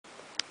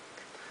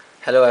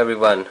Hello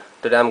everyone,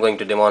 today I'm going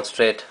to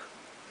demonstrate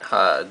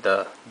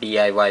the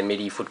DIY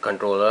MIDI foot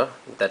controller.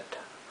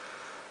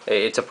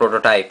 It's a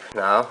prototype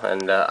now,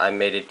 and I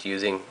made it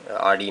using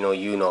Arduino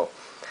Uno.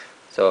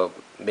 So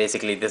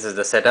basically this is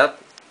the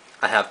setup.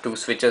 I have two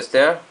switches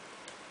there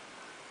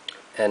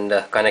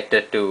and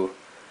connected to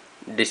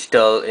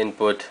digital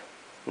input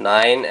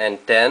 9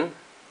 and 10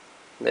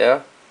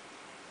 there,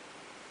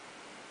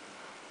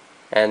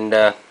 and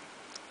I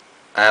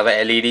have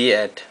a LED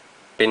at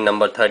pin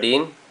number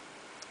 13.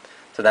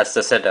 So that's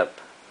the setup,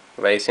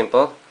 very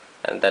simple,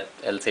 and that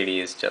LCD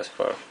is just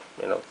for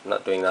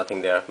not doing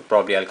nothing there.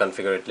 Probably I'll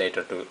configure it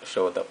later to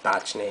show the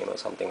patch name or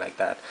something like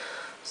that.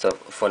 So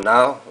for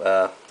now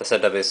the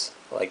setup is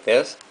like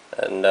this,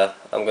 and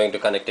I'm going to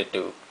connect it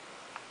to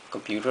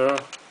computer,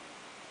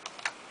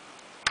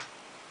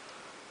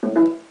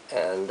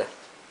 and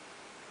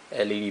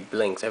LED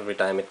blinks every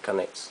time it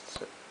connects.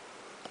 So,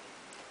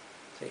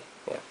 see,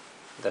 yeah,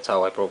 that's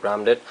how I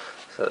programmed it,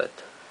 so that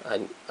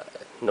I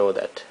know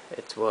that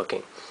it's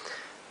working.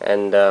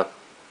 And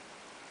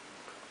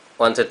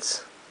once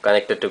it's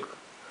connected to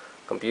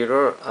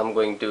computer, I'm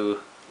going to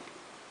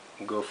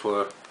go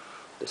for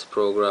this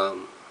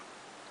program.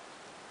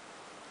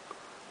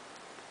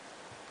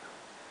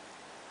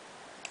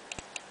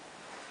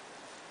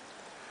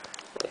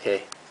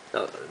 Okay,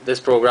 now this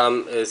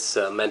program is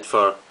meant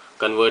for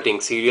converting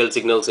serial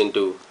signals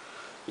into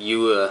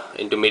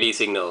MIDI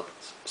signal.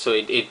 So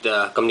it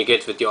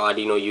communicates with your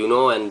Arduino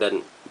Uno and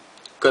then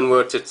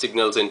converts its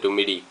signals into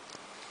MIDI.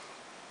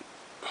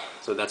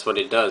 So that's what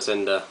it does,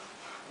 and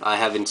I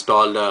have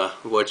installed a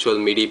virtual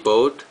MIDI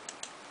board.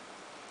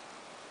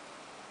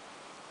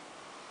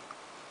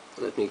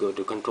 Let me go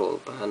to control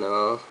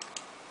panel.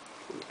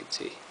 You can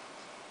see,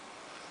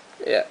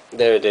 yeah,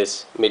 there it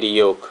is, MIDI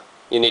yoke.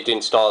 You need to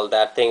install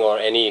that thing or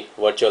any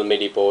virtual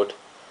MIDI board.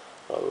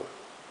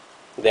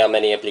 There are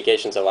many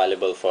applications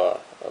available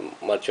for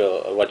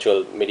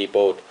virtual MIDI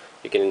board.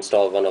 You can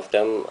install one of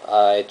them.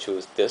 I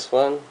choose this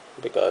one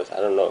because I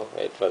don't know,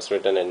 it was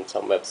written in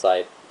some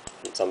website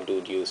and some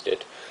dude used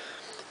it.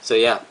 So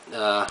yeah,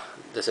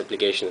 this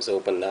application is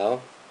open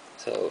now,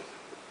 so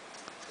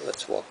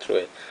let's walk through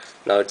it.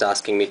 Now it's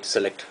asking me to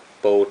select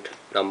port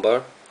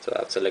number, so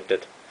I've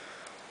selected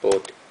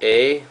port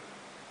A.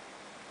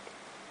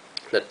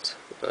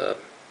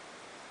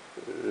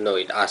 No,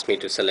 it asked me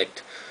to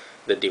select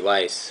the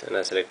device, and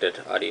I selected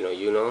Arduino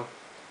Uno,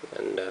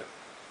 and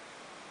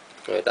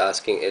it's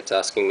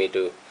asking me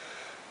to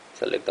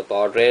select the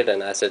baud rate,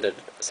 and I set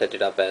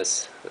it up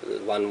as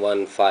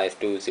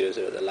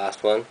 115200, the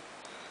last one.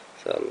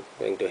 So I'm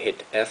going to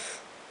hit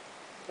F,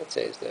 that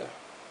says there.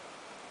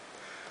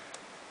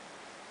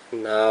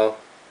 Now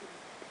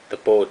the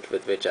port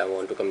with which I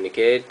want to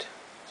communicate,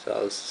 so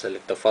I'll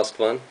select the first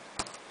one,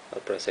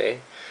 I'll press A,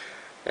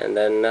 and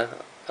then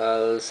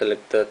I'll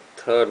select the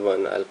third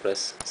one, I'll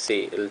press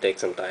C. It'll take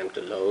some time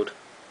to load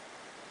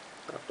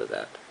after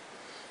that,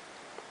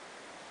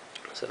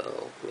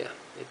 so yeah,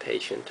 be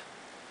patient,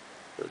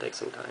 it'll take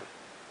some time.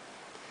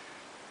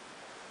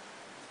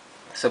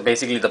 So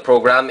basically the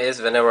program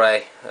is, whenever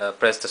I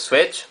press the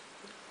switch,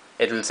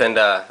 it will send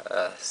a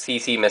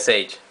CC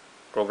message,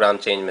 program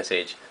change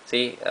message.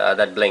 See,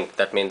 that blinked,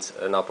 that means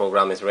now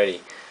program is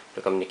ready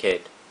to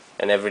communicate,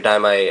 and every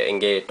time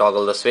I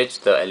toggle the switch,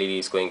 the LED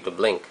is going to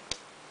blink.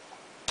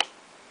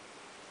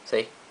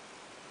 See?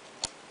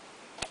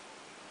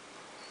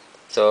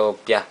 So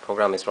yeah,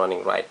 program is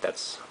running right.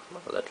 That's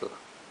a little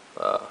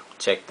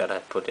check that I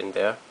put in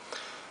there.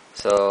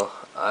 So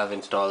I've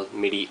installed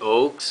MIDI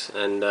aux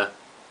and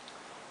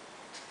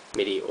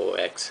MIDI aux.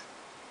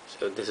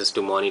 So this is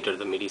to monitor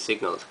the MIDI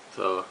signals.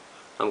 So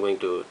I'm going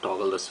to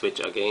toggle the switch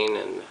again,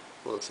 and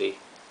we'll see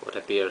what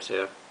appears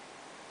here.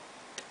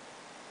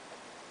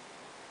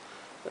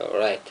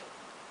 Alright,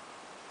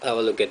 have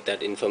a look at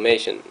that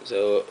information.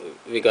 So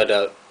we got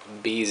a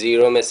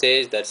B0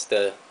 message, that's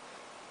the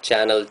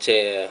channel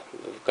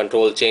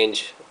control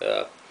change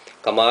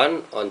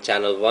command on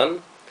channel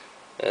 1,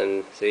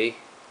 and see,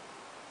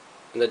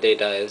 the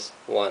data is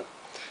 1.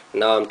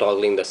 Now I'm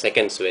toggling the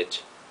second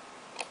switch.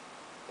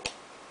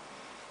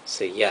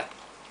 So yeah,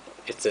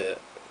 it's a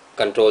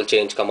control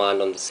change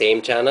command on the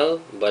same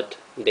channel, but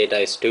data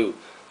is 2,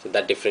 so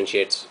that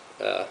differentiates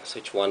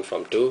switch 1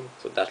 from 2,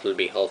 so that will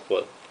be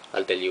helpful.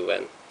 I'll tell you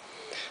when.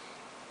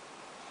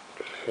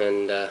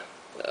 And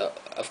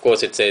of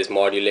course it says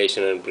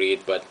modulation and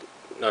breathe, but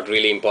not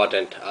really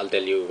important. I'll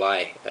tell you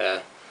why,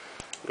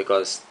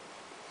 because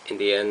in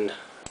the end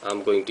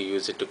I'm going to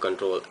use it to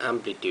control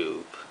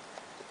Amplitube.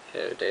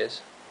 Here it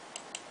is.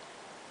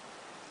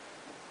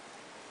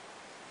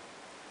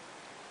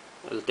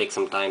 It'll take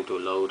some time to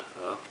load.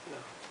 Yeah,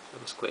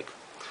 that was quick.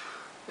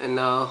 And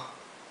now,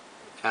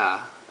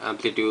 yeah,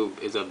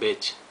 Amplitube is a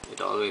bitch. It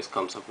always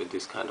comes up with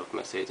these kind of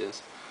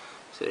messages.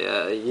 So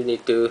yeah, you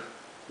need to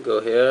go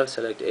here,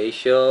 select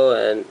Asia,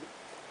 and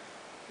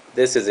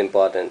this is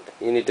important.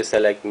 You need to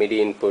select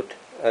MIDI input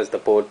as the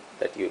port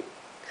that you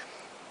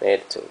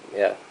made. So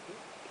yeah,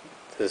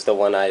 this is the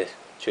one I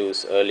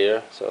choose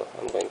earlier, so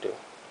I'm going to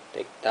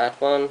take that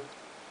one,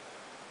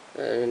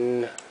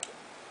 and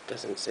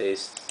doesn't say.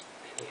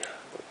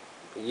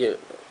 Yeah,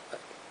 I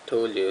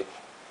told you,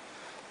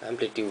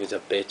 Amplitube is a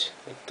bitch.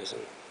 It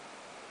doesn't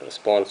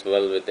respond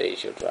well with the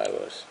issue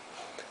drivers.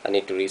 I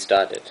need to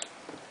restart it.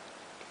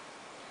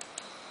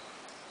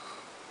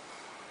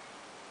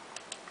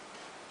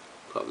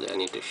 Probably I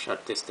need to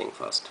shut this thing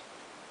first.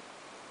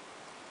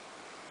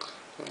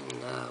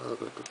 And now I'll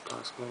go to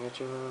Task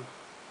Manager.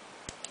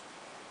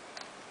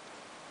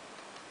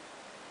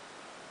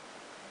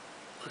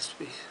 Must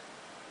be.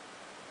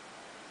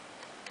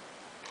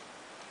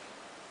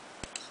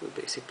 So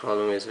the basic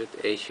problem is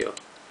with Asia.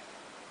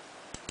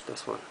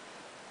 This one.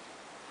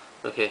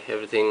 Okay,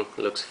 everything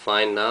looks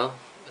fine now.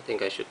 I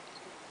think I should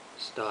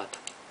start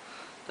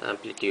the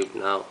Amplitube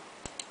now.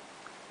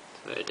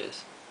 There it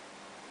is.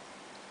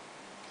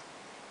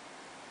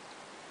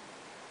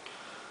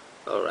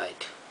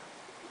 Alright.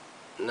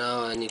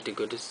 Now I need to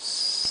go to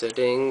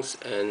settings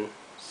and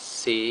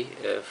see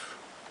if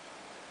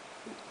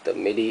the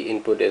MIDI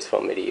input is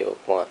from MIDI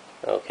yoke 1.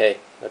 Okay,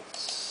 that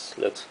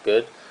looks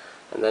good.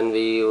 And then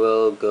we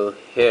will go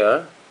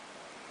here.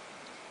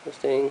 This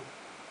thing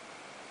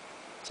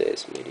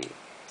says MIDI.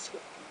 So,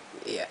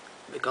 yeah,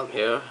 we come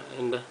here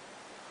and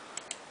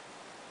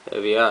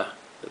here we are.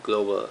 The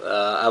global.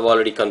 I've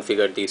already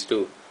configured these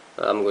two.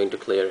 I'm going to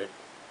clear it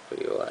for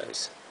you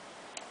guys.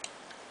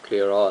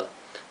 Clear all.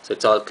 So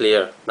it's all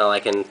clear. Now I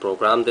can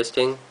program this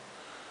thing.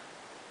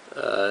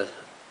 I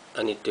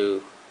need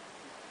to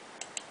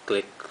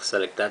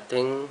select that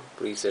thing,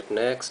 preset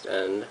next,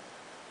 and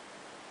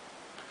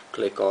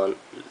click on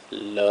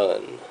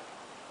learn.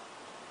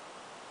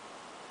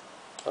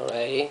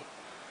 Alright,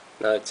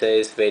 now it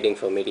says waiting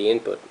for MIDI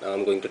input. Now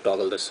I'm going to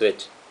toggle the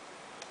switch.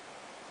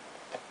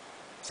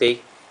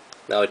 See,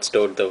 now it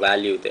stored the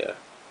value there,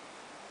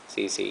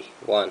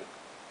 CC1.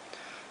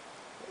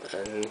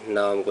 And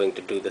now I'm going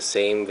to do the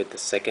same with the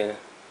second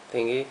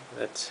thingy.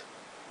 That's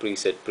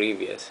preset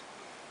previous.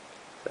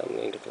 So I'm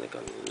going to click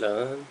on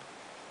learn,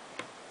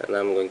 and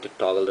I'm going to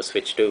toggle the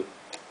switch too.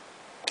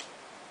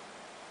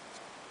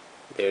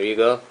 There you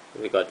go,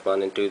 we got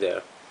 1 and 2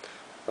 there.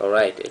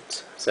 Alright,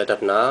 it's set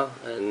up now,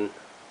 and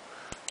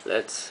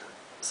let's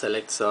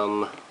select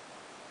some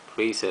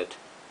preset.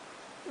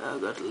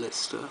 I've got a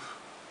list of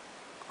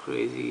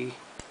crazy,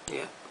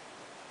 yeah.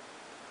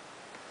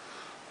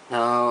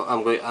 Now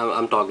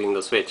I'm toggling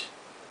the switch.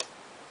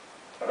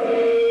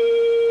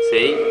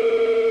 See?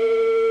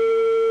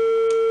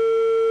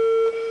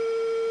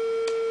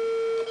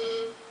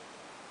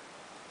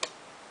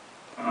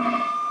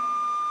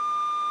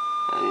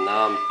 And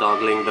now I'm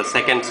toggling the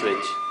second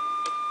switch.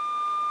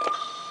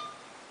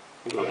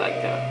 Go back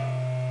there.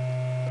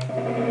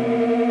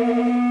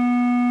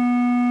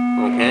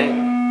 Okay.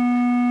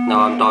 Now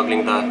I'm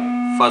toggling the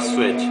first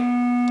switch.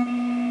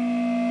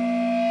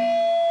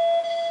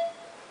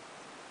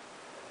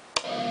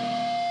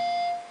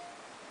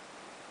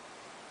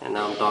 And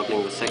now I'm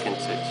toggling the second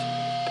switch.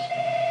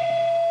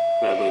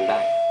 We are going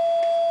back.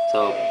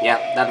 So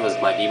yeah, that was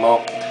my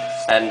demo,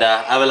 and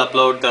I will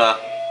upload the.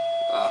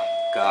 Oh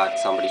God!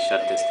 Somebody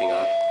shut this thing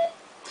off.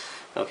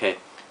 Okay,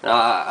 now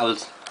I will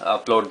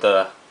upload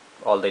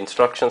all the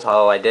instructions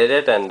how I did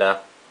it, and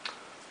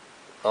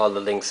all the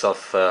links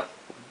of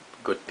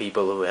good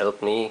people who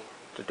helped me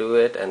to do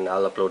it, and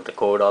I'll upload the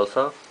code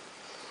also.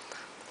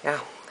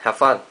 Yeah, have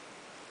fun.